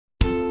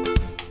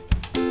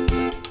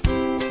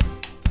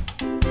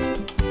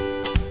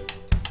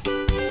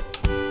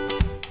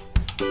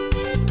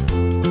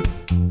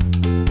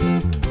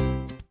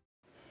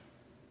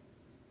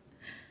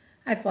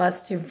Hi,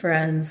 Flosstube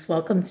friends.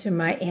 Welcome to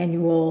my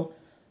annual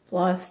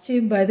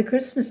Flosstube by the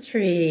Christmas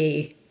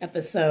Tree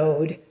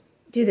episode.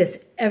 Do this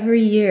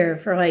every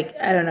year for like,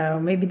 I don't know,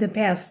 maybe the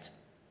past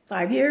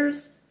 5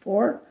 years,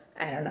 4,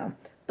 I don't know.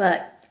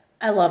 But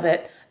I love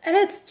it. And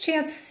it's a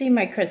chance to see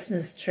my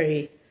Christmas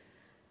tree.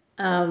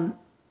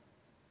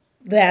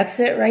 That's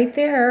it right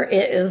there.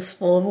 It is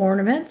full of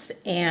ornaments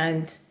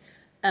and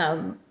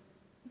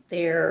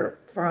they're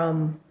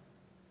from,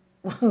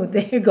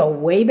 they go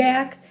way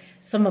back.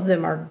 Some of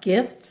them are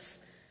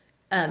gifts.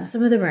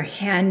 Some of them are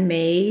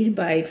handmade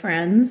by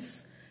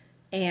friends.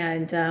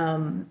 And, I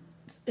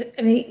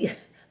mean,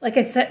 like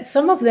I said,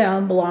 some of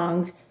them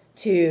belonged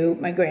to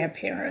my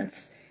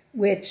grandparents,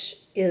 which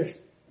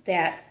is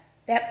that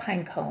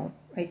pine cone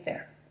right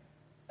there.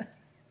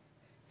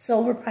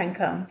 Silver pine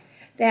cone.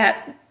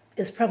 That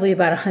is probably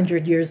about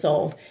 100 years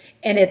old.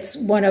 And it's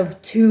one of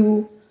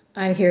 2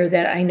 on here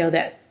that I know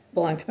that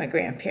belong to my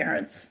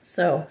grandparents.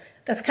 So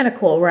that's kind of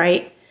cool,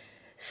 right?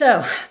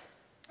 So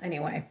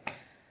anyway,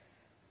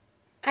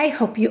 I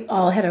hope you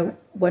all had a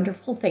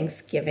wonderful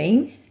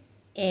Thanksgiving.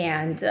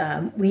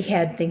 And we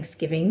had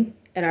Thanksgiving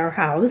at our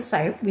house.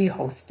 We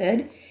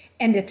hosted,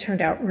 and it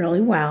turned out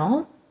really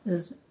well. It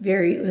was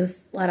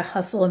a lot of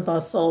hustle and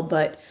bustle,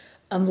 but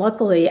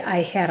luckily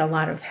I had a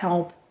lot of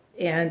help,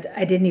 and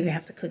I didn't even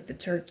have to cook the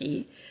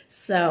turkey.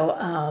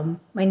 So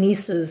my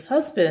niece's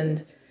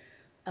husband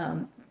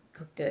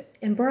cooked it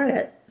and brought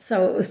it.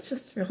 So it was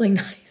just really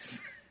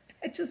nice.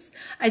 I just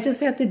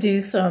have to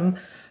do some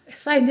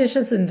side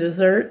dishes and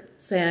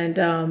desserts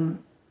and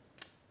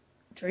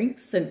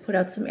drinks and put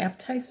out some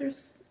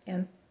appetizers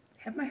and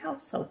have my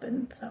house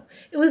open. So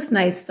it was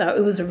nice, though.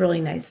 It was a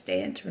really nice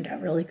day and turned out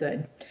really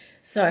good.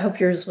 So I hope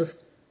yours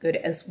was good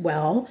as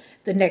well.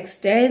 The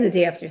next day, the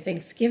day after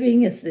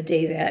Thanksgiving, is the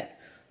day that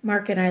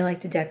Mark and I like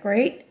to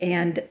decorate.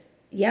 And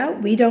yeah,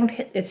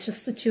 it's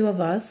just the 2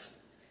 of us.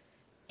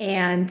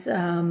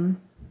 And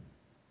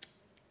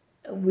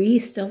we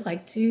still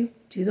like to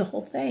do the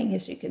whole thing.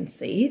 As you can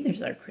see,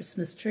 there's our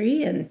Christmas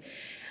tree, and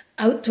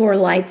outdoor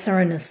lights are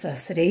a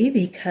necessity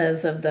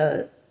because of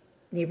the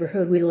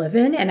neighborhood we live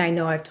in. And I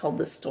know I've told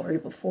this story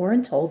before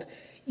and told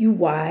you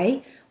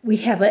why. We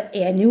have an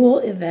annual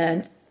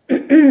event.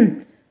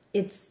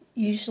 It's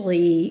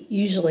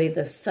usually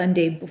the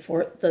Sunday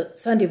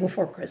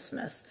before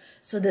Christmas.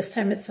 So this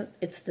time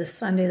it's this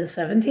Sunday the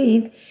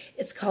 17th.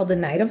 It's called the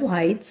Night of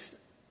Lights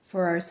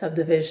for our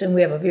subdivision.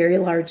 We have a very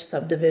large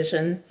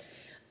subdivision.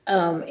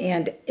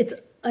 And it's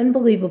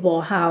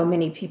unbelievable how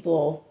many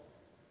people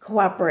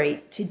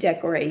cooperate to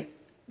decorate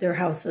their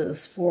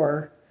houses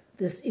for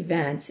this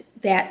event.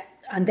 That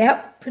on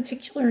that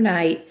particular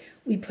night,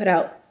 we put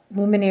out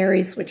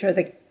luminaries, which are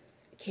the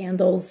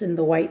candles in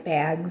the white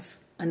bags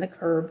on the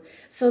curb.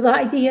 So the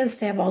idea is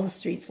to have all the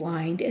streets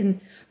lined.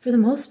 And for the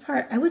most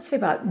part, I would say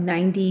about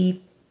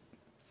 95%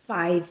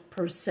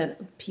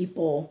 of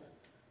people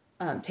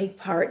take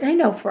part. And I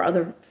know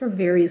for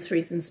various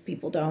reasons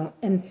people don't.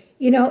 And,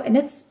 and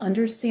it's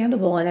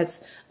understandable. And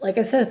it's, like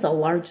I said, it's a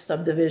large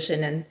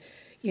subdivision, and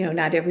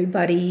not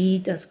everybody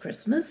does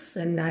Christmas,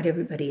 and not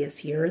everybody is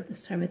here at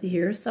this time of the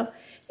year. So,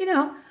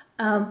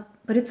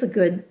 but it's a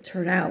good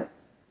turnout.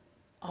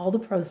 All the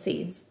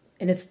proceeds,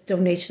 and it's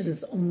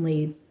donations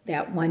only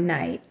that one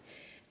night.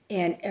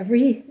 And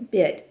every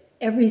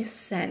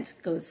cent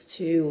goes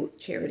to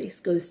charities,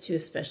 goes to a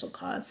special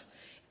cause.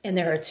 And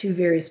there are 2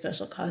 very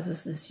special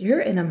causes this year,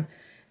 and I'm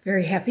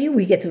very happy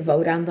we get to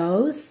vote on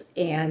those.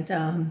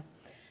 And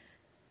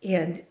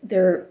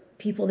there are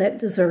people that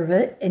deserve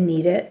it and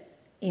need it.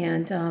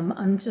 And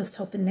I'm just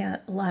hoping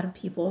that a lot of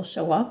people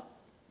show up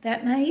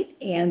that night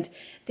and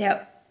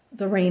that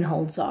the rain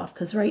holds off,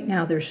 because right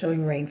now they're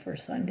showing rain for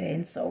Sunday.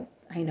 And so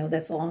I know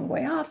that's a long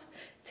way off.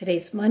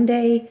 Today's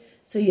Monday,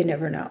 so you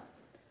never know.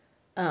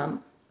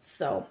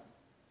 So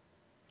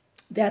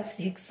that's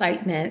the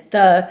excitement.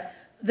 The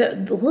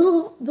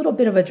little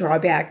bit of a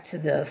drawback to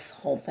this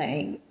whole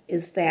thing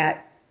is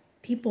that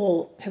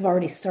people have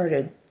already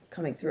started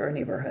coming through our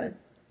neighborhood,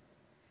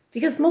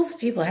 because most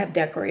people have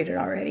decorated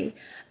already.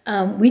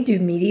 We do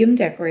medium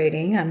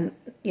decorating.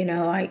 We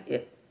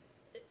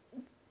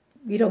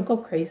don't go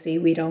crazy.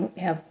 We don't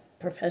have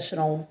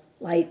professional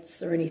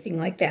lights or anything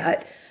like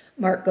that.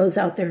 Mark goes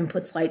out there and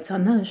puts lights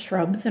on the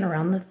shrubs and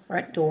around the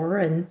front door,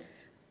 and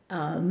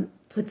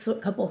puts a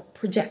couple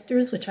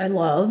projectors, which I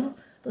love.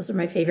 Those are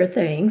my favorite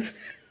things.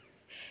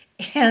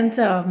 And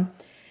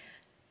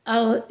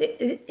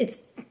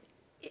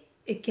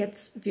it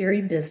gets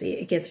very busy.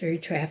 It gets very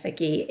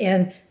trafficy,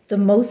 and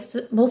most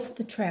of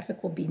the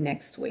traffic will be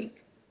next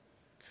week.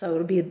 So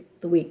it'll be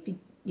the week,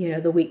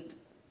 the week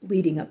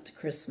leading up to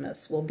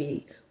Christmas.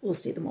 We'll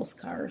see the most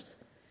cars.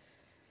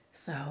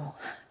 So,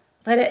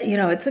 but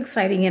it's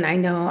exciting, and I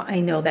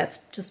know that's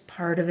just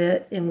part of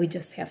it, and we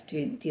just have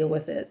to deal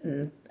with it,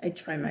 and I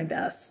try my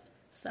best.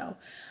 So,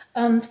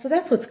 so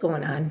that's what's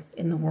going on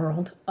in the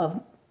world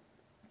of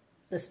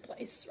this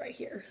place right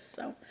here.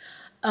 So,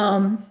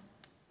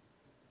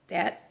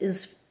 that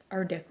is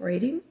our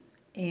decorating,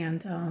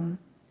 and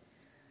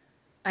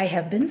I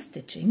have been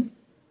stitching.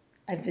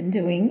 I've been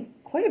doing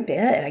quite a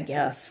bit, I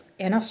guess.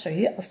 And I'll show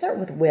you. I'll start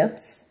with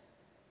whips.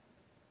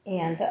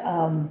 And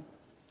I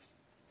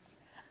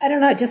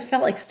don't know, I just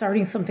felt like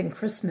starting something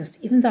Christmas,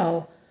 even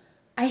though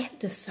I have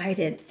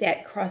decided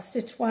that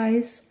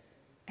cross-stitch-wise,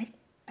 I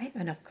have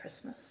enough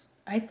Christmas.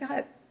 I've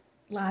got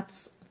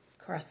lots of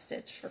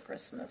cross-stitch for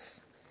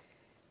Christmas.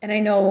 And I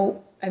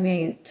know, I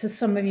mean, to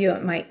some of you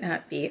it might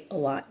not be a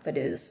lot, but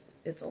it's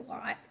a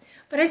lot.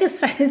 But I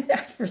decided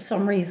that for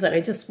some reason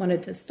I just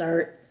wanted to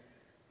start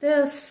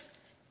this,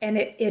 and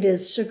it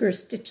is Sugar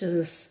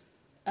Stitches.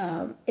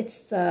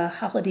 It's the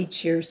Holiday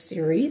Cheer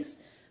series.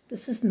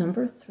 This is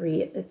number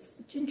 3. It's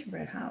the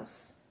gingerbread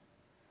house.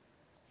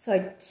 So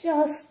I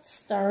just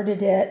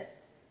started it,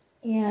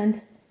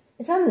 and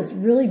it's on this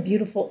really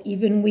beautiful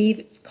even weave.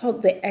 It's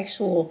called the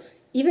actual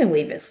even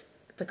weave is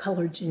the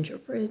color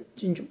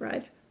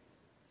gingerbread.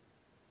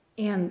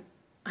 And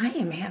I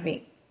am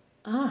having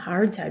a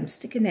hard time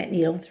sticking that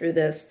needle through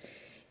this.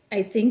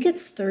 I think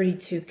it's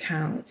 32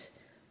 count,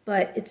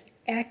 but it's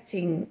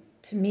acting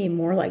to me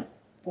more like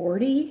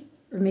 40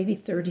 or maybe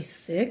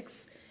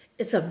 36.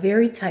 It's a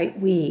very tight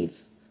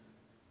weave.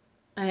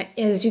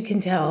 As you can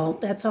tell,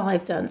 that's all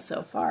I've done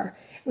so far,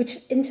 which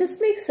it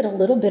just makes it a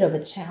little bit of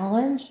a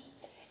challenge.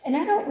 And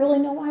I don't really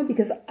know why,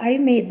 because I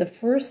made the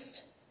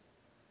first,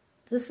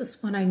 this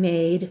is one I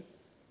made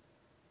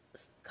a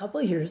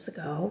couple years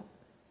ago,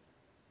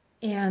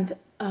 and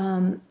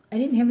I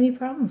didn't have any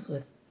problems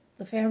with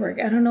the fabric.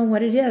 I don't know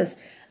what it is.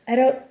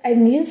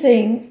 I'm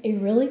using a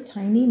really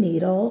tiny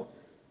needle.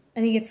 I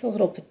think it's a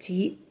little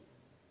petite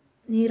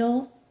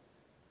needle,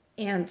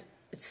 and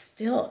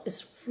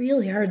it's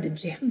really hard to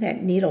jam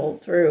that needle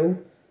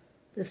through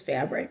this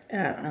fabric.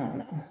 I don't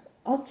know.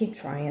 I'll keep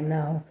trying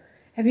though.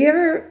 Have you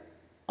ever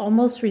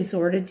almost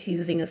resorted to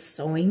using a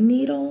sewing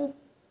needle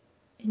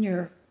in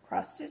your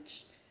cross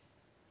stitch?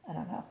 I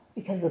don't know,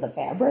 because of the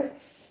fabric.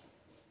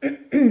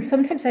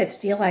 Sometimes I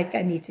feel like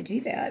I need to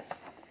do that.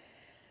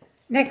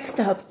 Next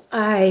up,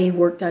 I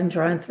worked on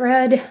Drawn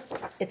Thread.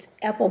 It's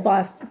Apple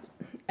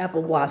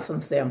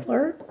Blossom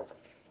Sampler.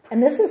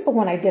 And this is the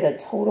one I did a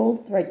total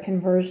thread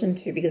conversion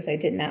to because I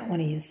did not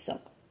want to use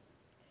silk.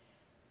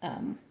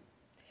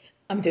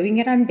 I'm doing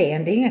it on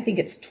banding. I think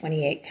it's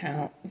 28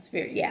 count.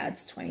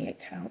 It's 28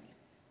 count.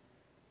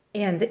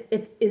 And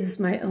it is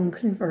my own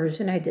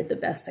conversion. I did the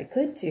best I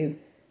could to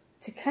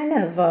kind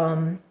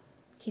of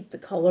keep the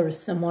colors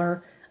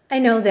similar. I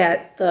know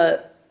that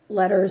the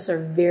letters are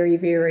very,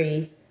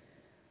 very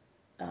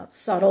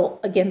subtle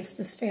against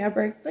this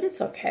fabric, but it's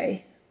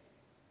okay.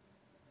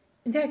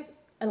 In fact,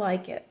 I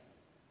like it.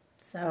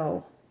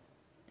 So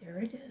there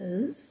it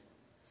is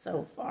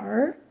so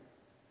far.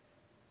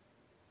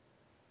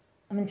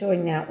 I'm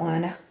enjoying that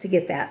one. I hope to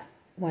get that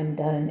one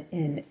done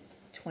in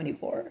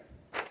 24.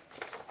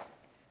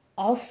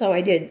 Also,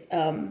 I did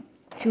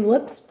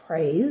Tulips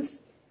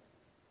Praise.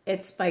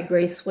 It's by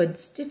Gracewood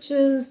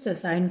Stitches,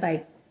 designed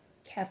by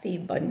Kathy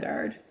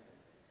Bungard.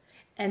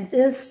 And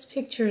this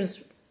picture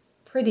is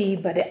pretty,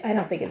 but I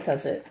don't think it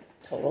does it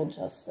total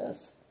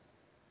justice.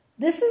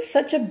 This is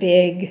such a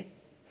big,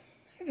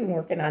 I've been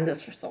working on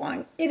this for so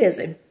long. It is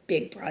a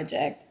big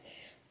project.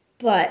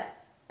 But,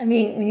 I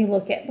mean, when you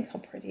look how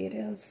pretty it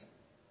is.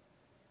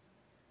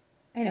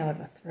 I know I have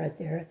a thread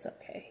there, it's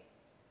okay.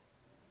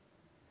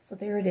 So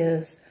there it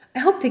is. I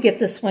hope to get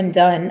this one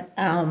done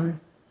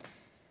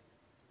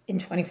in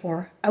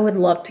 24. I would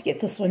love to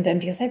get this one done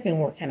because I've been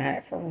working on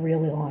it for a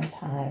really long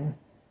time.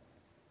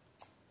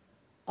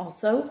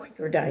 Also,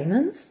 Quaker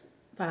Diamonds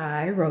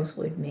by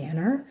Rosewood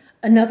Manor.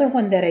 Another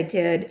one that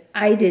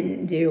I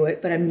didn't do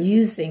it, but I'm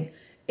using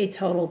a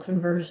total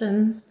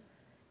conversion.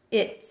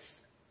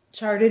 It's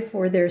charted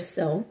for their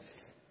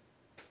silks,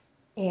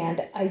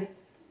 and I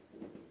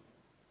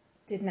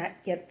did not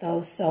get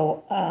those,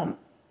 so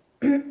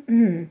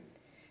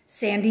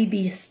Sandy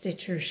B.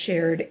 Stitcher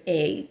shared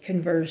a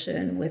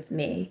conversion with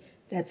me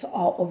that's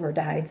all over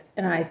dyed,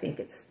 and I think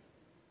it's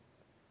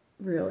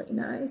really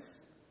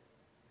nice.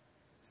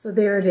 So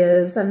there it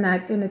is. I'm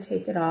not going to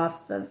take it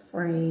off the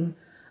frame.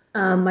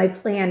 My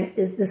plan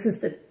is, this is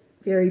the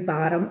very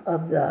bottom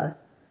of the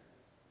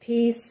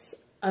piece.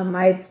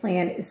 My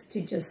plan is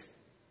to just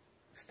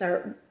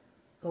start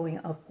going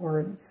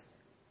upwards,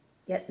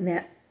 getting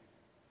that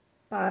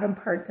bottom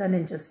part done,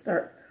 and just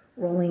start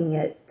rolling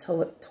it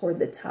toward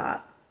the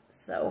top.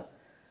 So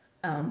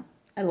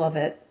I love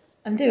it.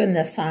 I'm doing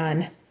this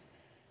on,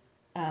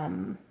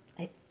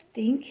 I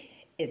think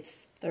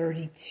it's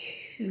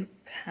 32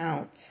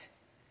 counts.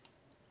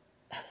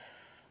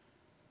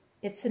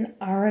 It's an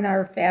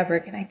R&R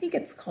fabric, and I think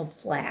it's called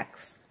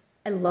Flax.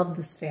 I love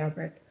this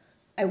fabric.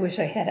 I wish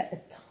I had a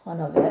ton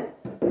of it.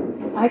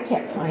 I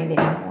can't find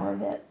any more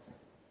of it.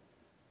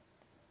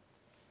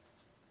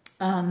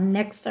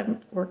 Next, I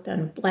worked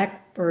on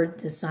Blackbird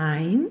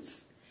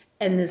Designs,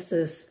 and this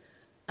is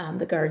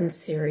the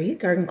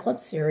Garden Club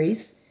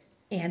series,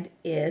 and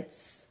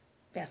it's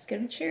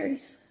Basket of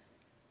Cherries.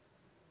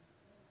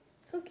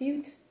 So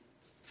cute.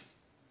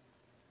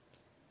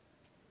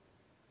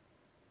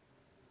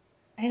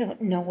 I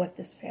don't know what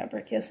this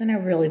fabric is, and I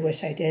really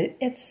wish I did.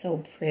 It's so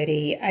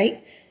pretty.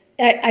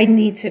 I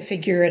need to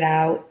figure it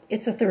out.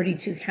 It's a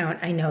 32 count,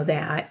 I know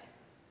that.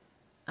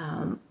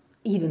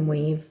 Even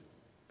weave,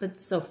 but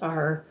so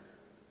far,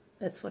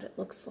 that's what it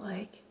looks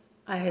like.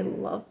 I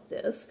love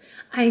this.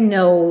 I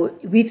know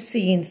we've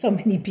seen so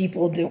many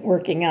people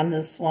working on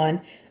this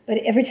one, but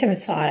every time I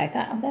saw it, I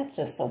thought, oh, that's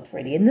just so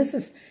pretty. And this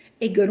is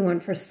a good one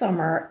for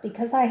summer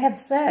because I have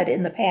said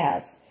in the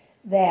past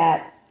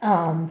that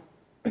I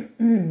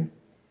don't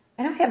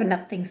have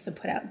enough things to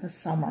put out in the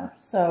summer.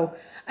 So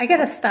I got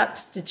to stop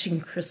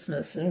stitching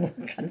Christmas and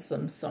work on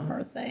some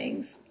summer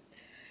things.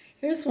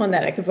 Here's one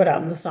that I could put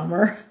out in the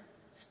summer.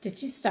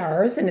 Stitchy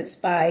Stars, and it's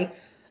by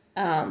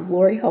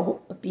Lori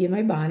Holt of Be In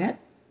My Bonnet.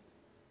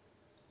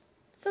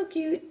 So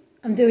cute.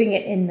 I'm doing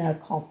it in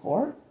Call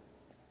 4.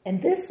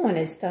 And this one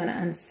is done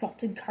on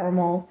Salted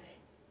Caramel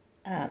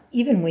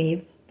Even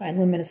Weave by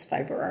Luminous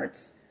Fiber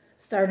Arts.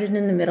 Started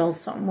in the middle,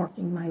 so I'm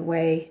working my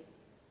way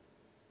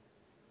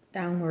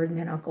downward, and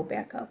then I'll go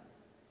back up.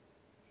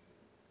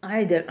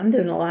 I'm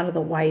doing a lot of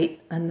the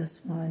white on this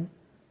one.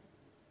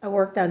 I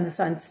worked on this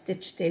on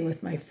Stitch Day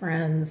with my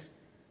friends,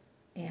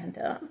 and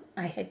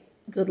I had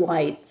good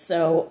light,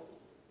 so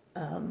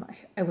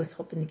I was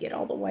hoping to get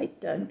all the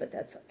white done, but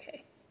that's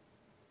okay.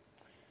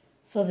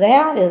 So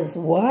that is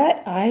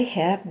what I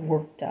have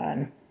worked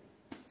on,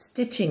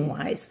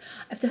 stitching-wise.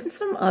 I've done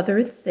some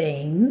other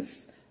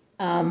things.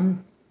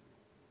 One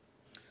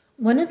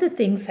of the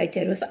things I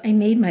did was I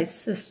made my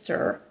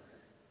sister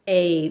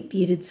a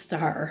beaded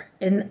star,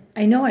 and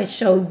I know I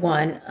showed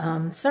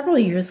one several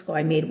years ago.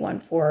 I made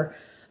one for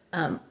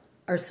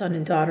our son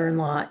and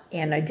daughter-in-law,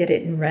 and I did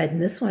it in red,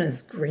 and this one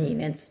is green.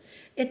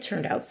 It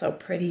turned out so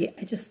pretty.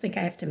 I just think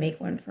I have to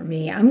make one for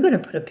me. I'm going to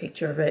put a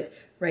picture of it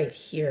right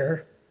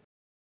here.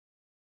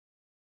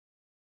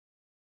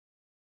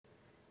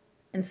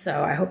 And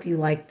so I hope you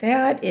like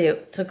that.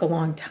 It took a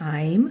long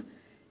time.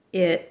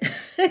 It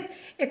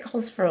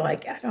calls for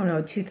like, I don't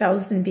know,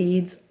 2,000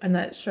 beads. I'm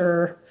not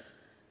sure.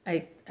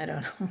 I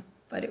don't know,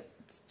 but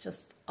it's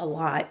just a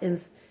lot.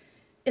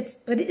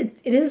 But it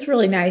is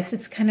really nice.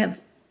 It's kind of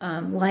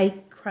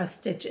like cross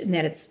stitch in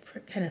that it's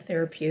kind of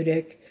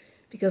therapeutic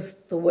because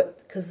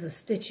the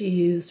stitch you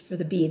use for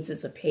the beads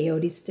is a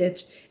peyote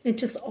stitch, and it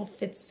just all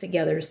fits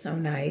together so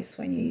nice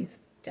when you use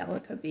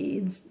delicate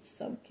beads. It's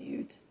so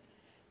cute.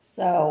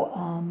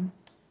 So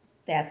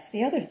that's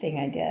the other thing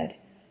I did.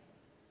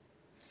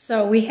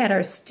 So we had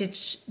our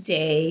stitch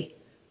day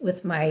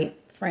with my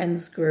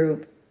friends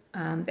group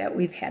that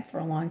we've had for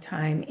a long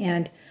time,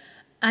 and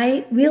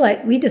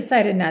we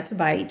decided not to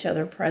buy each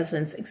other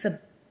presents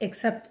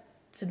except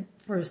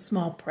for a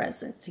small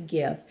present to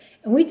give.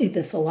 And we do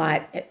this a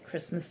lot at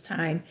Christmas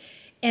time.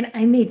 And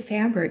I made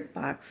fabric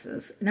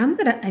boxes, and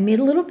I made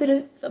a little bit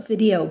of a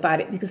video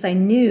about it because I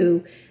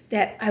knew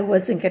that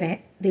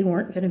they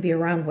weren't gonna be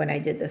around when I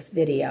did this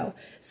video.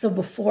 So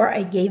before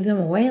I gave them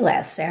away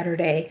last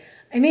Saturday,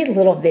 I made a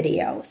little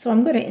video. So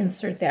I'm gonna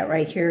insert that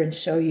right here and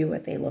show you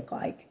what they look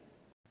like.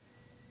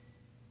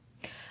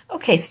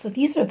 Okay, so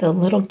these are the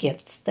little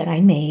gifts that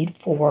I made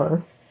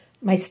for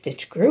my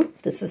stitch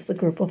group. This is the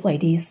group of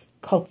ladies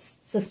called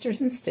Sisters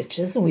in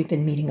Stitches, and we've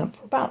been meeting up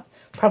for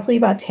probably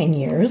about 10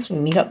 years. We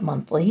meet up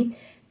monthly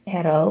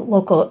at a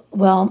local,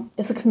 well,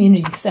 it's a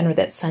community center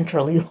that's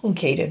centrally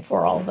located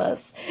for all of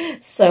us.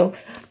 So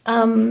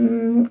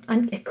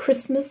at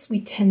Christmas, we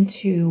tend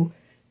to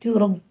do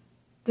little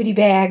goodie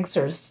bags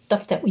or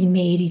stuff that we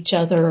made each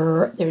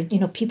other.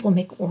 People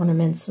make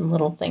ornaments and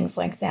little things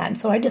like that. And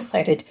so I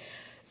decided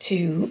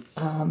to,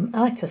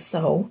 I like to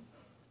sew.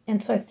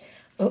 And so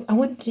I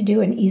wanted to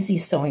do an easy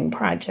sewing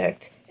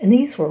project. And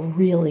these were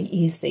really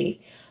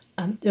easy.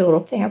 They're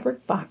little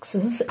fabric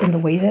boxes, and the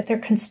way that they're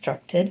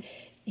constructed,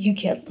 you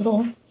get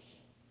little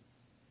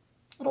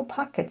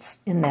pockets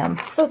in them,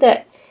 so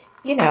that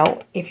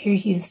if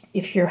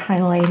you're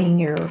highlighting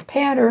your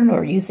pattern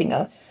or using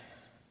a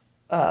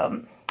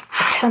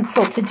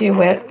pencil to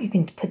do it, you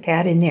can put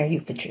that in there. You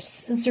put your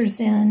scissors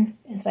in,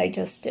 as I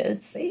just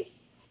did. See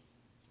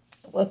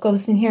what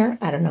goes in here?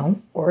 I don't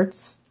know.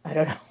 Orts? I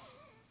don't know.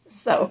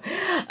 So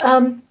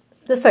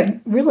this is a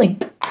really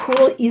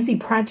cool, easy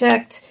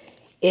project.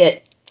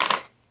 It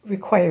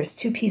requires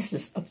 2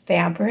 pieces of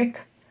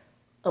fabric,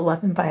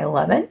 11 by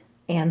 11,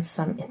 and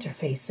some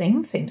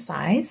interfacing, same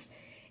size,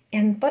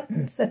 and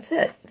buttons. That's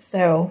it.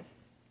 So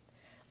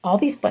all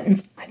these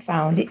buttons I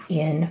found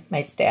in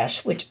my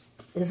stash, which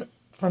is,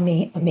 for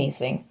me,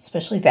 amazing,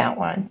 especially that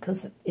one,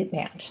 because it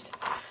matched.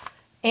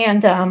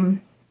 And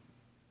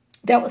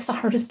that was the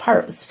hardest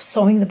part, was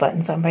sewing the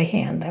buttons on by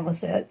hand. That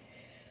was it.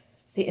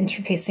 The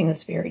interfacing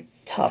was very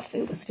tough.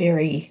 It was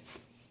very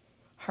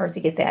hard to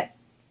get that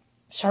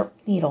sharp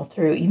needle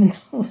through, even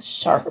though it was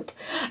sharp.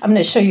 I'm going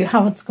to show you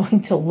how it's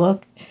going to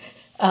look.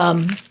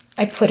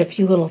 I put a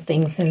few little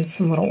things in,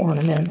 some little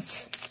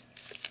ornaments,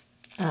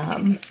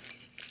 and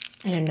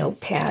a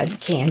notepad,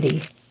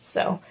 candy.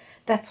 So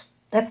that's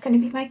going to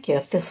be my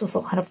gift. This was a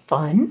lot of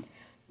fun.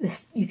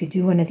 You could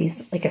do one of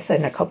these, like I said,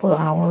 in a couple of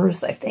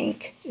hours, I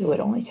think it would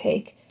only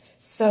take.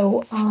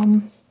 So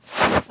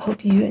I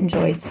hope you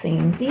enjoyed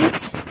seeing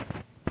these.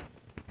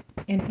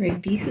 And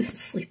Rigby, who's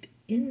asleep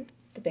in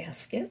the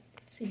basket.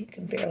 So you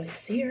can barely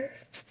see her,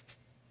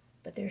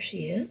 but there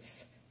she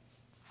is.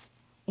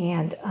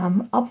 And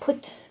I'll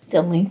put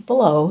the link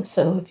below,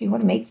 so if you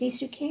want to make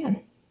these, you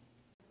can.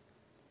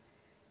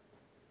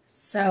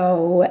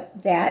 So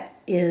that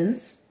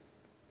is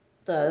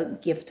the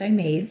gift I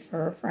made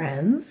for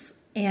friends.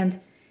 And,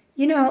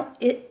 you know,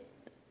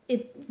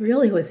 it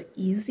really was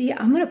easy.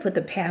 I'm going to put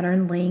the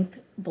pattern link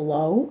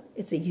below.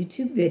 It's a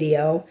YouTube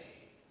video.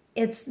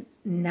 It's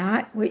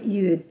not what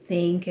you would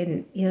think.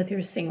 And, you know, they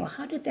were saying, well,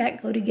 how did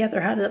that go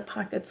together? How did the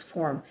pockets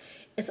form?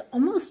 It's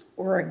almost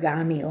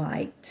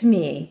origami-like to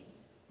me,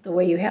 the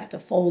way you have to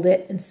fold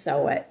it and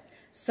sew it.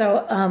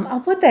 So I'll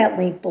put that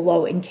link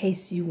below in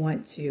case you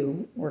want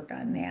to work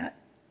on that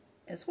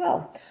as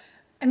well.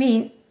 I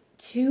mean,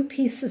 2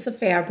 pieces of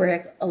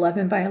fabric,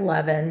 11 by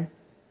 11,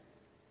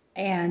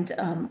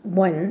 and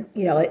one,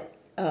 you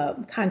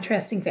know,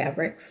 contrasting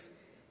fabrics,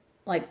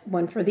 like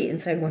one for the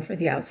inside, one for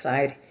the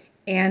outside,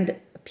 and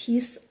a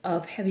piece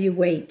of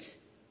heavyweight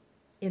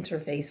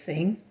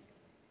interfacing.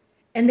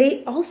 And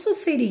they also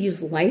say to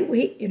use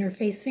lightweight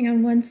interfacing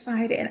on one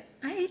side, and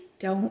I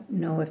don't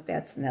know if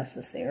that's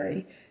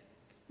necessary.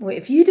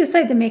 If you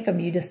decide to make them,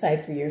 you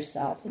decide for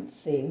yourself and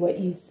see what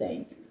you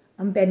think.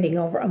 I'm bending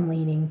over, I'm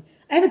leaning.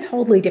 I have a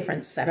totally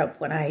different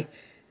setup when I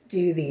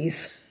do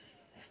these.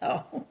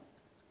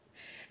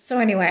 So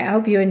anyway, I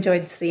hope you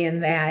enjoyed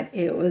seeing that.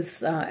 It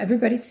was,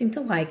 everybody seemed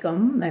to like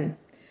them. And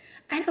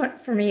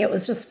for me, it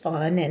was just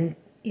fun. And,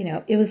 you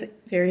know, it was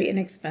very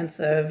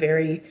inexpensive,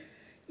 very,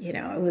 you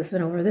know, it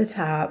wasn't over the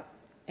top.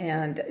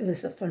 And it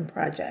was a fun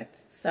project.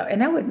 So,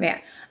 and I would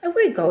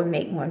go and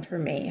make one for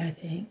me, I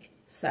think.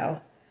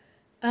 So,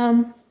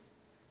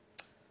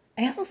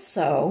 I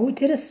also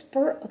did a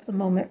spur of the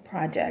moment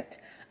project.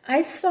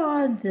 I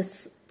saw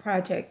this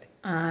project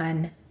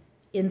on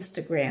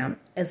Instagram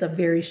as a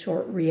very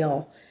short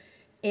reel,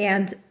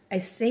 and I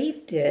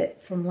saved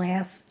it from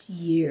last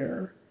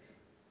year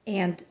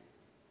and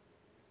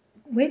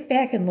went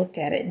back and looked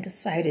at it and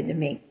decided to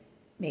make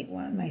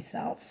one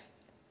myself.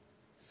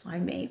 So I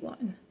made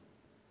one.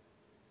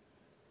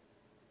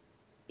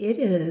 It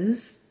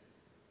is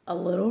a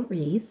little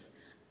wreath.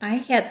 I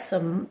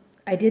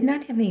did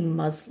not have any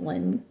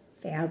muslin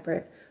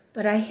fabric,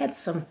 but I had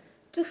some,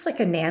 just like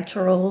a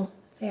natural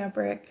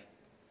fabric.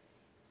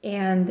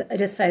 And I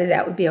decided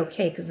that would be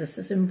okay because this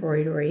is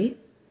embroidery.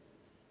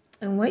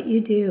 And what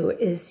you do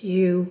is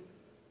you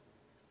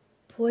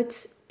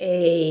put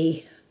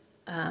a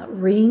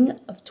ring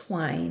of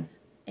twine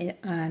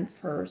on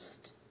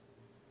first.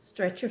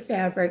 Stretch your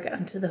fabric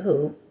onto the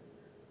hoop.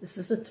 This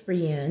is a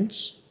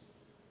 3-inch,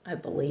 I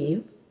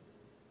believe.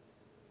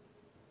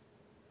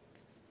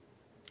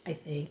 I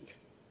think.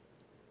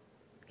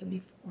 It could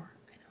be 4,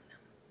 I don't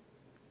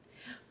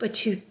know.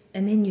 But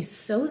and then you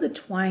sew the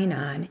twine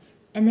on,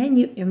 and then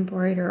you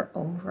embroider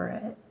over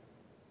it.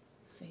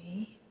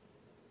 See?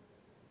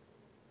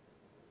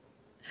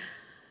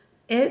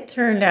 It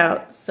turned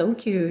out so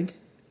cute.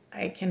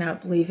 I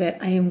cannot believe it.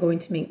 I am going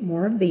to make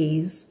more of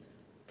these,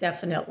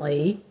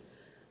 definitely.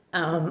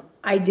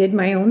 I did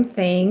my own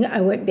thing. I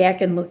went back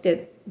and looked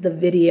at the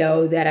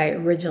video that I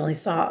originally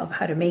saw of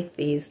how to make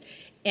these,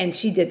 and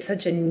she did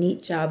such a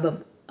neat job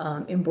of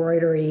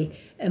embroidery,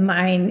 and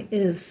mine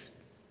is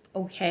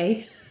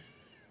okay.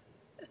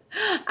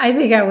 I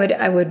think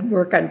I would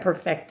work on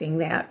perfecting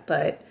that,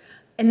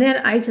 and then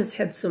I just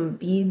had some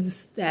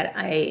beads that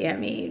I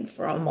made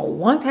from a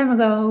long time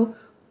ago,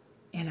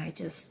 and I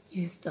just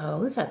used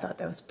those. I thought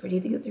that was pretty.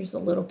 There's a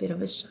little bit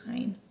of a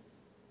shine,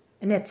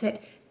 and that's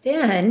it.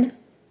 Then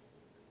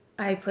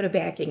I put a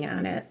backing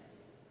on it.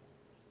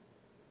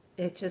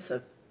 It's just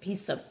a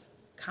piece of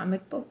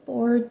comic book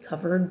board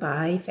covered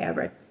by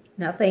fabric,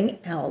 nothing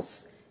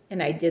else.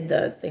 And I did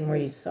the thing where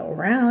you sew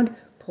around,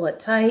 pull it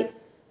tight,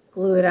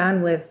 glue it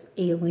on with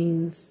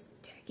Aleene's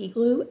tacky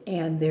glue,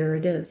 and there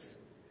it is.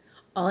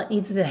 All it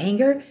needs is a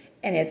hanger,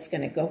 and it's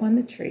going to go on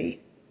the tree.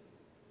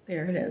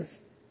 There it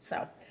is.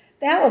 So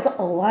that was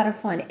a lot of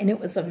fun, and it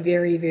was a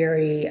very,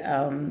 very,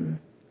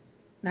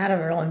 not a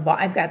real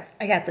involved.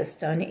 I got this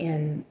done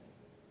in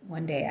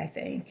one day, I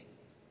think.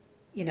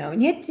 You know,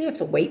 and you have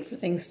to wait for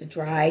things to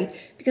dry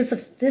because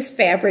this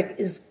fabric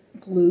is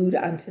glued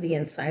onto the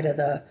inside of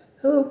the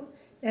hoop.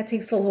 That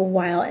takes a little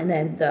while, and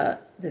then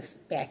this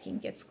backing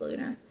gets glued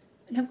on.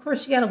 And of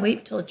course, you got to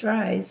wait till it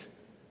dries.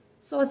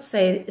 So let's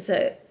say it's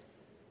a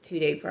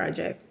 2-day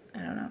project. I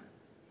don't know.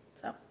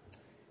 So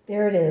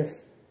there it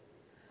is.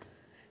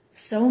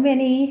 So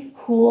many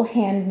cool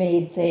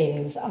handmade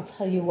things. I'll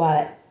tell you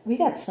what. We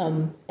got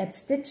some at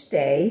Stitch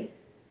Day.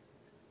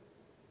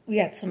 We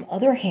got some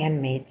other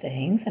handmade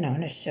things, and I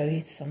want to show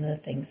you some of the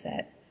things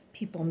that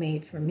people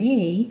made for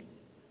me.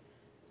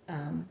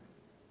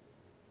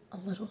 A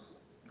little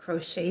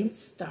crocheted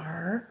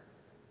star.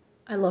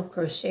 I love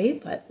crochet,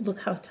 but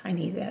look how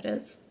tiny that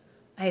is.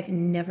 I've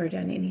never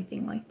done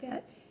anything like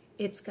that.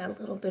 It's got a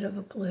little bit of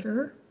a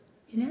glitter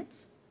in it.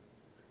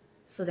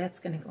 So that's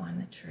going to go on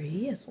the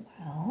tree as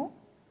well.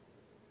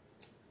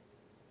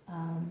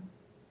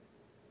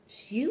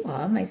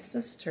 Sheila, my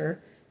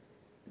sister,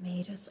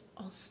 made us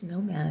all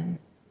snowmen.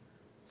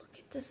 Look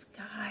at this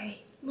guy.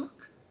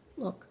 Look,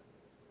 look.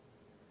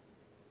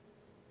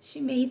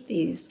 She made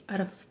these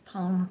out of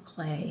polymer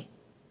clay.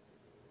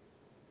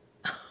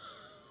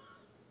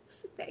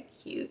 Isn't that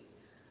cute?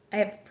 I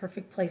have a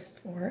perfect place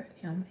for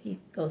him. He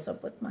goes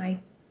up with my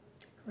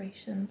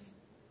decorations.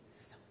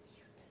 So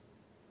cute.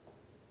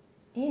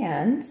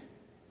 And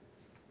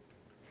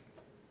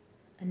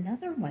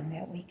another one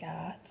that we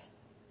got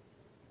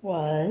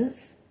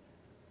was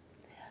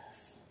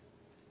this.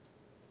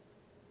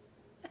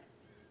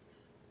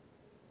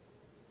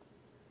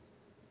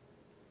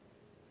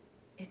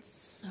 It's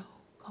so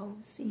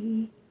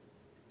cozy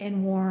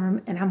and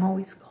warm, and I'm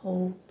always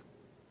cold.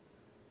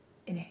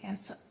 And it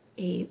has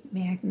a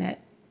magnet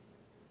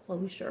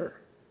closure.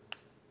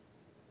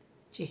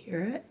 Did you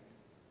hear it?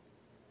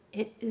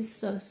 It is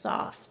so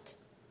soft.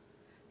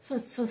 So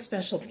it's so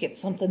special to get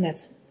something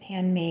that's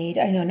handmade.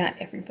 I know not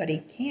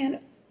everybody can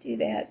do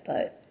that,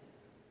 but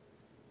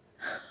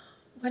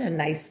what a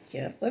nice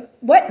gift.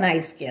 What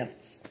nice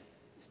gifts.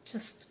 It's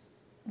just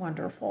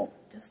wonderful.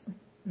 Just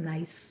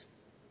nice.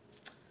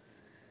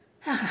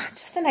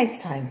 Just a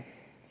nice time.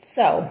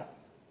 So,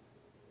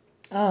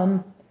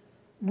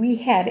 we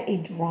had a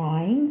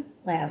drawing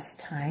last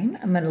time.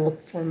 I'm going to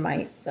look for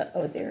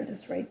oh, there it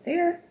is right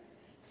there.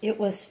 It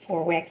was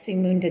for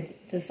Waxing Moon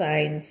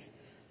Designs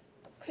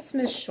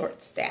Christmas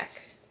Short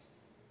Stack.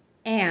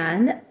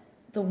 And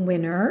the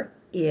winner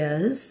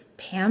is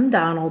Pam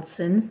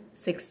Donaldson,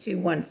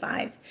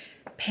 6215.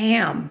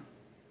 Pam,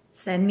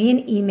 send me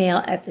an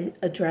email at the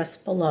address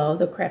below,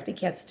 the Crafty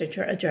Cat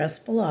Stitcher address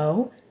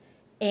below,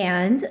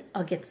 and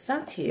I'll get this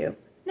out to you.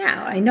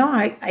 Now, I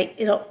know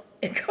it'll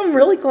come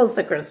really close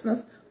to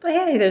Christmas, but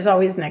hey, there's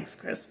always next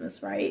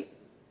Christmas, right?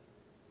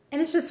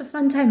 And it's just a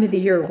fun time of the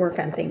year to work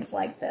on things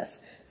like this.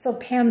 So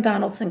Pam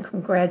Donaldson,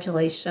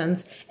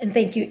 congratulations, and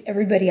thank you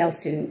everybody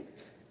else who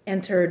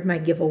entered my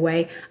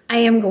giveaway. I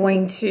am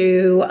going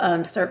to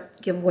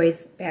start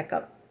giveaways back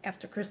up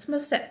after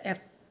Christmas,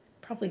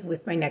 probably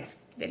with my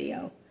next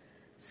video.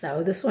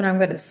 So this one I'm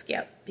going to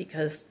skip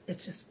because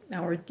it's just,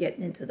 now we're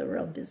getting into the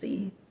real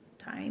busy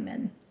time,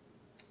 and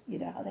you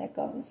know how that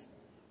goes.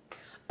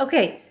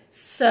 Okay,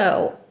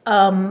 so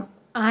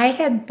I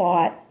had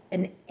bought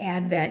an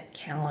advent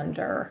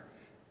calendar,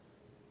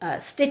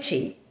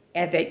 Stitchy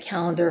advent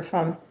calendar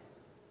from,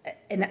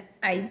 and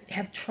I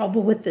have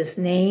trouble with this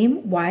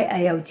name,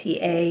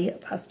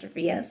 YIOTA''S,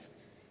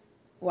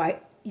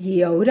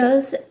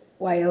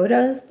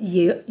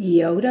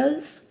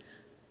 Yodas.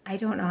 I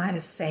don't know how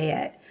to say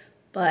it,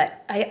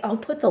 but I'll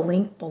put the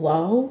link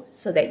below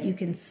so that you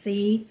can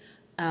see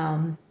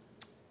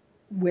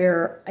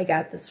where I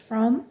got this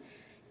from.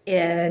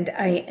 And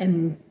I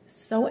am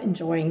so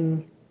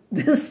enjoying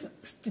this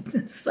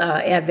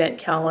advent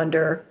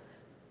calendar.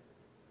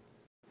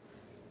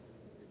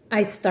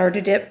 I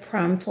started it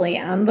promptly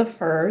on the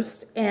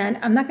 1st, and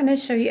I'm not going to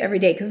show you every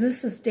day because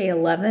this is day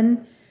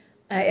 11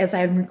 as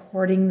I'm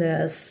recording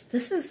this.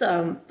 This is,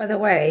 by the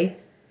way,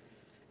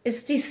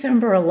 it's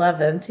December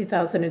 11,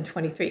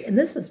 2023, and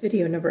this is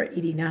video number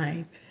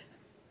 89.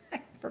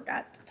 I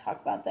forgot to talk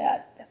about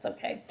that. That's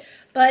okay.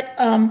 But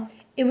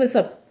it was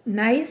a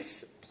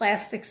nice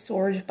plastic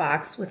storage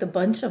box with a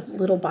bunch of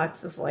little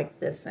boxes like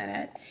this in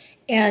it.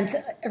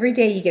 And every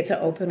day you get to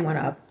open one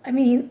up. I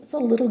mean, it's a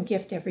little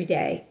gift every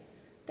day.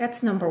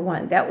 That's number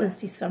one. That was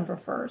December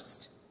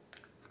 1st.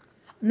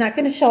 I'm not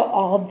going to show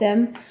all of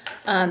them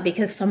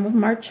because some of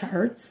them are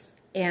charts,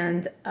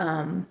 and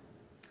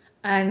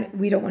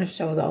we don't want to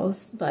show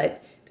those,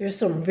 but there's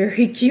some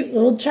very cute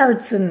little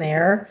charts in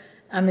there.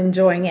 I'm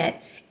enjoying it.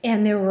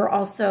 And there were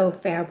also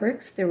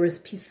fabrics. There was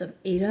a piece of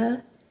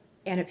Aida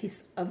and a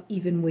piece of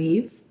even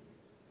weave.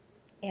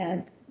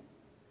 And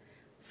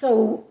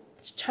so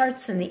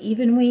charts in the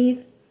even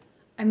weave,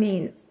 I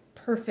mean,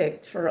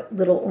 perfect for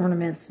little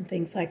ornaments and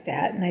things like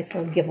that. Nice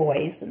little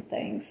giveaways and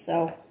things.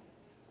 So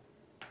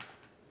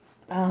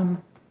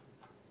on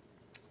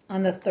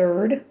the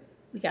 3rd,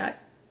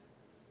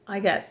 I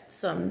got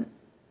some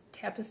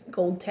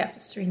gold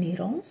tapestry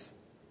needles.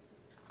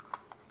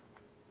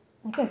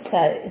 Like I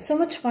said, it's so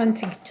much fun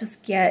to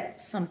just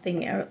get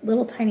something, a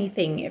little tiny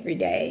thing every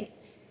day.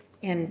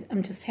 And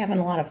I'm just having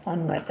a lot of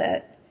fun with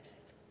it.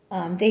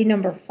 Day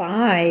number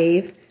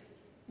 5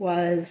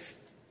 was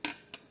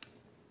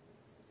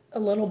a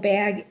little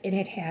bag, and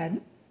it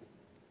had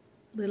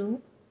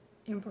little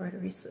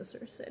embroidery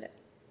scissors in it.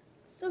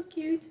 So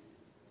cute.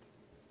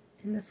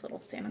 And this little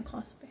Santa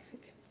Claus bag.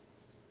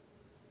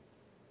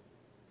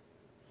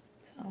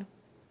 So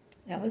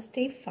that was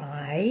day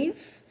 5.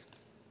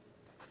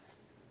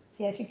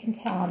 See, as you can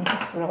tell, I'm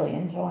just really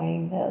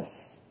enjoying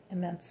this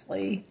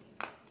immensely.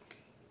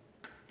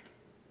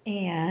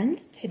 And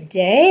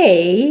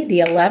today,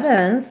 the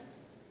 11th,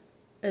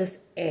 is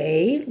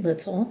a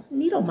little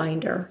needle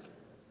minder.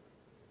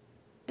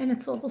 And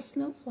it's a little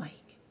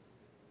snowflake.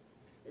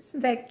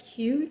 Isn't that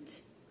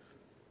cute?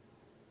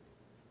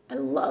 I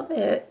love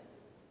it.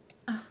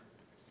 Oh,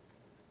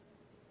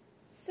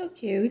 so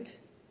cute.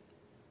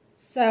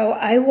 So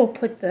I will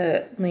put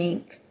the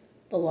link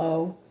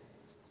below,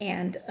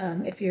 And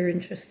if you're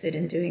interested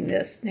in doing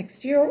this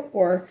next year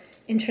or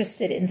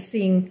interested in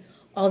seeing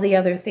all the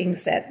other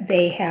things that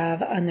they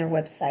have on their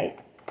website,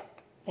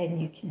 then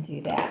you can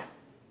do that.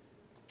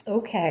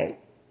 Okay.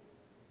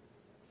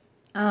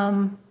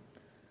 I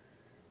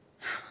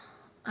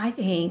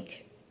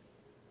think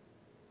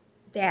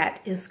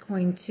that is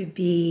going to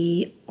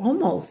be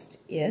almost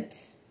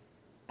it.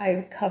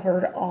 I've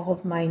covered all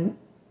of my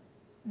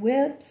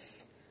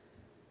whips.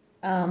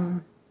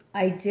 I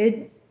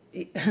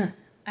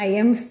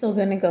am still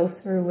going to go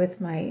through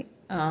with my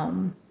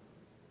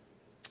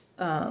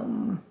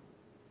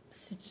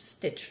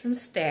Stitch from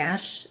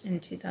Stash in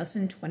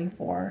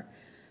 2024.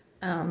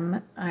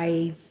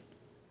 I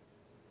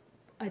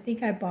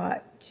think I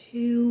bought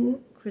 2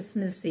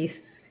 Christmassy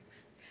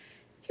things.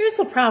 Here's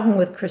the problem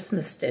with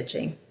Christmas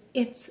stitching.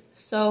 It's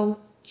so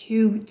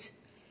cute,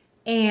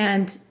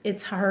 and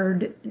it's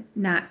hard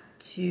not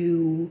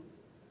to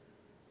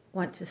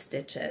want to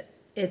stitch it.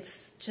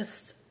 It's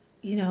just,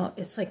 you know,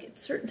 it's like at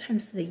certain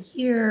times of the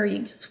year, you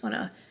just want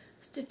to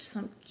stitch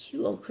some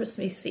cute little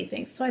Christmassy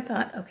things. So I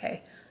thought,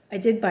 okay, I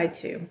did buy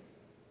 2,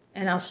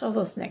 and I'll show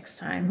those next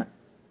time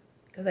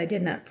because I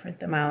did not print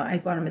them out. I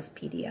bought them as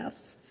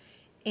PDFs,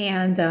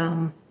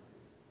 and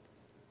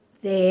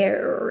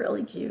they're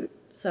really cute.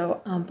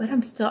 So, but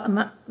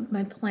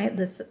my plan,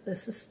 this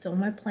is still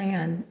my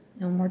plan,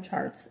 no more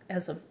charts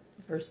as of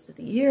the first of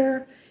the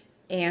year,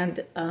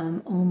 and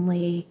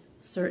only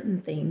certain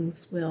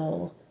things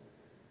will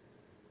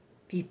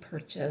be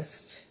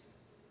purchased,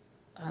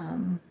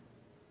 and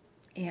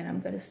I'm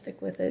going to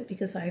stick with it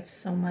because I have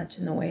so much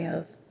in the way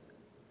of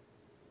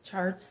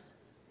charts.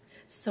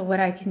 So what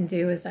I can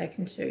do is I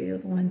can show you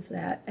the ones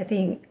that I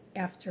think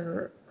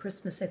after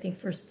Christmas, I think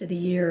first of the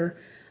year,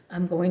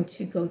 I'm going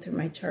to go through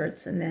my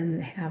charts and then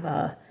have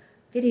a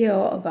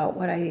video about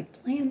what I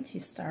plan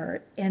to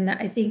start. And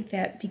I think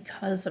that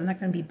because I'm not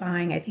going to be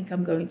buying, I think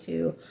I'm going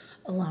to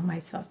allow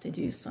myself to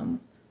do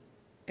some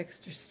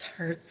extra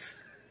starts,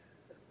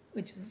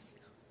 which is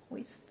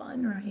always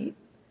fun, right?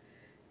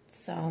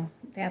 So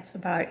that's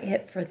about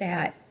it for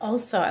that.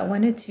 Also, I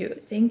wanted to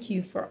thank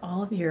you for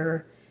all of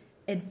your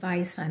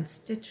advice on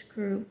stitch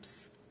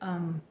groups.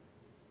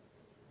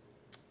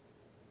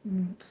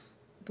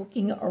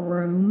 Booking a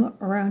room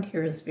around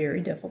here is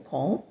very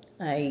difficult.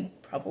 I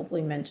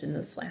probably mentioned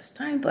this last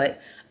time, but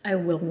I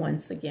will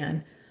once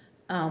again.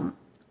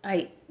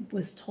 I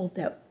was told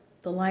that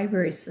the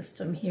library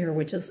system here,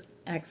 which is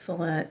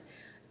excellent,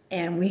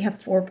 and we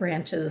have 4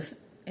 branches,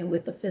 and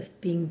with the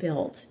 5th being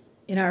built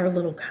in our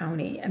little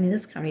county. I mean,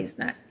 this county is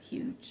not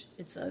huge.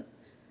 It's a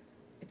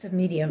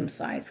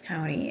medium-sized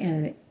county,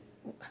 and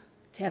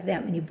to have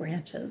that many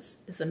branches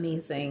is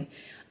amazing.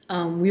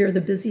 We are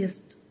the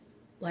busiest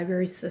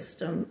library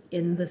system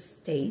in the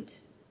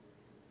state,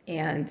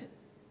 and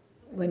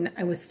when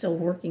I was still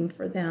working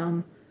for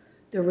them,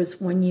 there was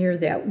one year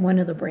that one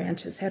of the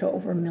branches had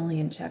over 1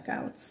 million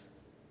checkouts.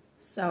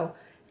 So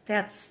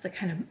that's the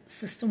kind of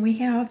system we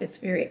have. It's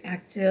very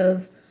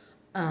active,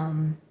 a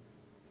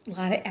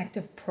lot of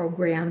active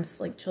programs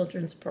like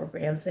children's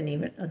programs and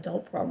even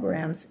adult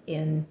programs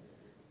in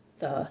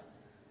the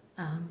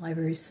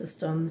library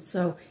system.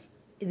 So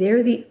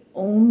they're the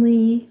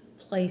only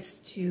place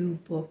to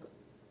book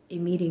a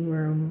meeting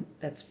room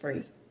that's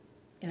free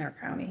in our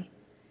county.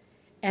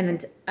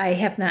 And I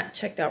have not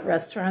checked out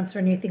restaurants or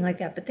anything like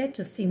that, but that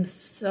just seems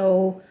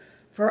so,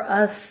 for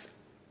us,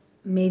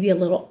 maybe a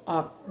little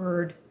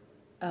awkward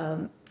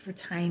for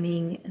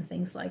timing and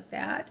things like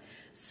that.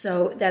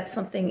 So that's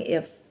something,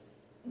 if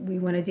we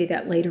want to do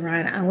that later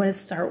on, I want to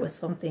start with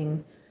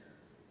something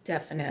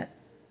definite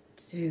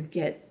to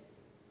get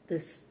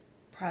this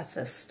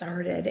process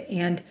started.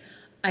 And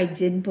I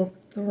did book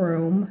the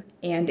room,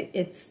 and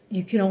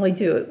you can only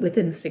do it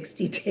within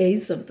 60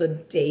 days of the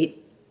date.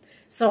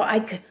 So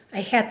I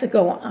had to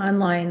go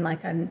online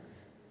like on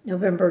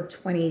November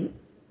 21st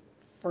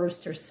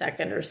or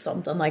 2nd or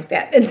something like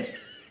that,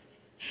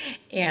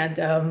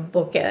 and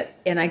book it.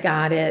 And I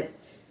got it.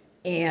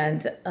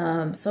 And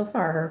so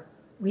far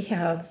we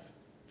have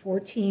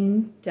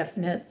 14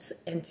 definites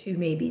and 2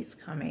 maybes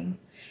coming.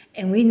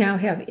 And we now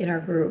have in our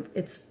group,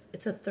 it's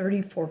a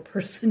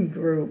 34-person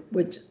group,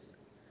 which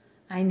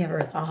I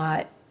never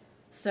thought.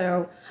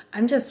 So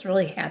I'm just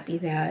really happy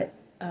that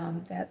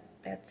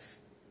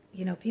that's,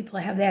 you know, people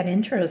have that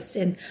interest.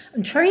 And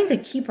I'm trying to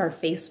keep our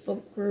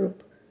Facebook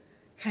group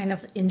kind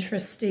of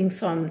interesting.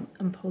 So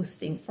I'm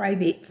posting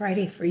Friday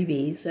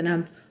freebies, and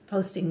I'm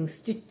posting,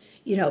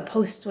 you know,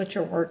 post what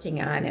you're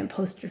working on and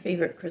post your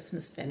favorite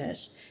Christmas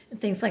finish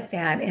and things like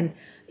that. And,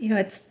 you know,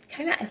 it's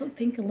kind of, I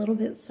think, a little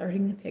bit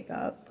starting to pick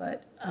up,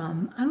 but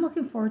I'm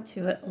looking forward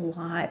to it a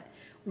lot.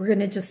 We're going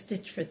to just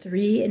stitch for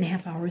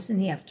 3.5 hours in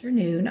the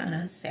afternoon on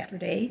a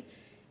Saturday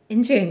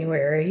in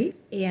January.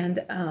 And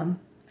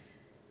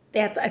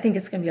that, I think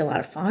it's going to be a lot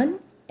of fun.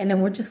 And then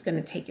we're just going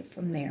to take it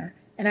from there.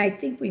 And I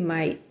think we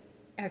might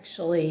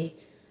actually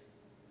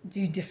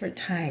do different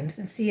times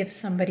and see if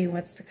somebody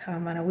wants to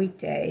come on a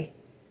weekday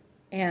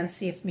and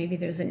see if maybe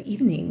there's an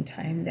evening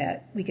time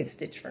that we could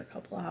stitch for a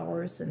couple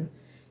hours and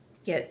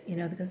get,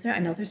 because I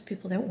know there's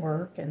people that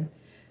work, and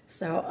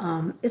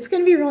so it's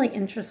going to be really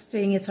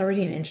interesting. It's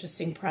already an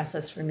interesting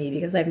process for me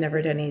because I've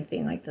never done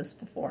anything like this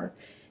before,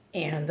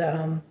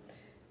 and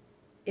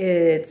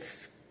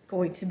it's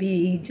going to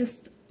be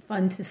just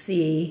fun to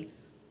see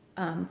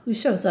who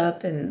shows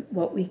up and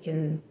what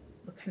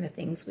kind of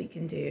things we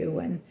can do,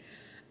 and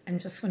I'm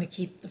just going to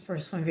keep the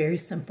first one very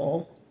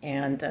simple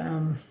and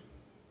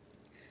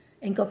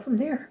go from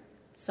there.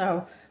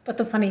 So, but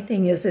the funny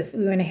thing is, if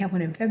we want to have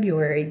one in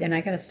February, then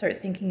I got to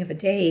start thinking of a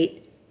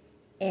date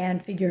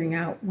and figuring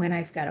out when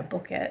I've got to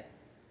book it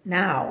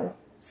now.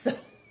 So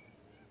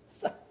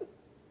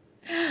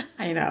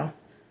I know.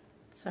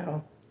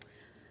 So,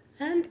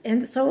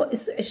 and so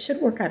it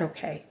should work out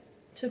okay.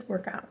 It should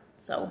work out.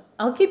 So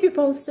I'll keep you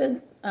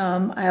posted.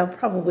 I'll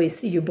probably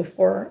see you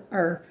before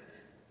our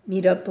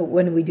meetup, but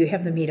when we do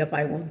have the meetup,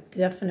 I will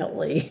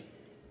definitely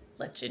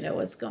let you know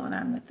what's going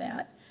on with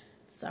that.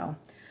 So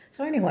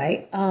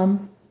anyway,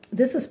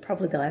 this is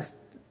probably the last,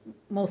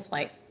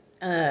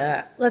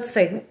 let's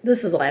say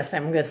this is the last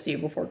time I'm going to see you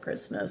before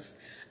Christmas.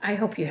 I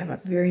hope you have a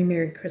very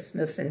Merry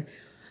Christmas, and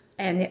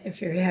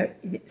if you're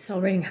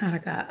celebrating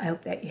Hanukkah, I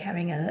hope that you're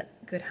having a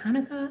good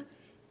Hanukkah,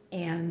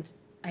 and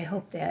I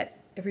hope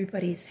that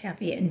everybody's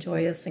happy and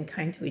joyous and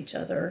kind to each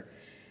other,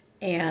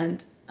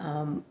 and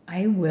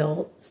I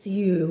will see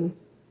you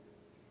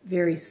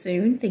very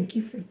soon. Thank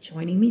you for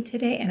joining me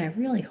today, and I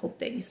really hope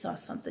that you saw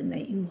something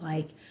that you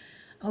like.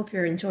 I hope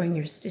you're enjoying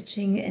your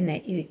stitching and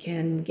that you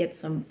can get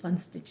some fun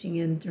stitching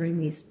in during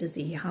these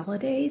busy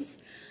holidays.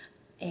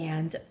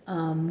 And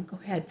go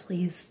ahead,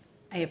 please.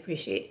 I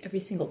appreciate every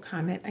single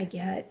comment I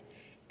get,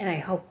 and I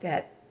hope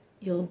that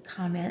you'll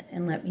comment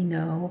and let me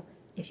know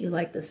if you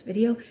like this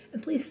video.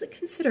 And please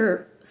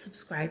consider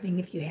subscribing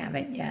if you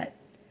haven't yet.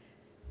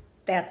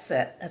 That's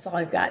it. That's all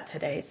I've got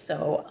today.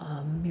 So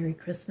Merry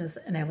Christmas,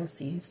 and I will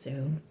see you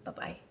soon.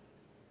 Bye-bye.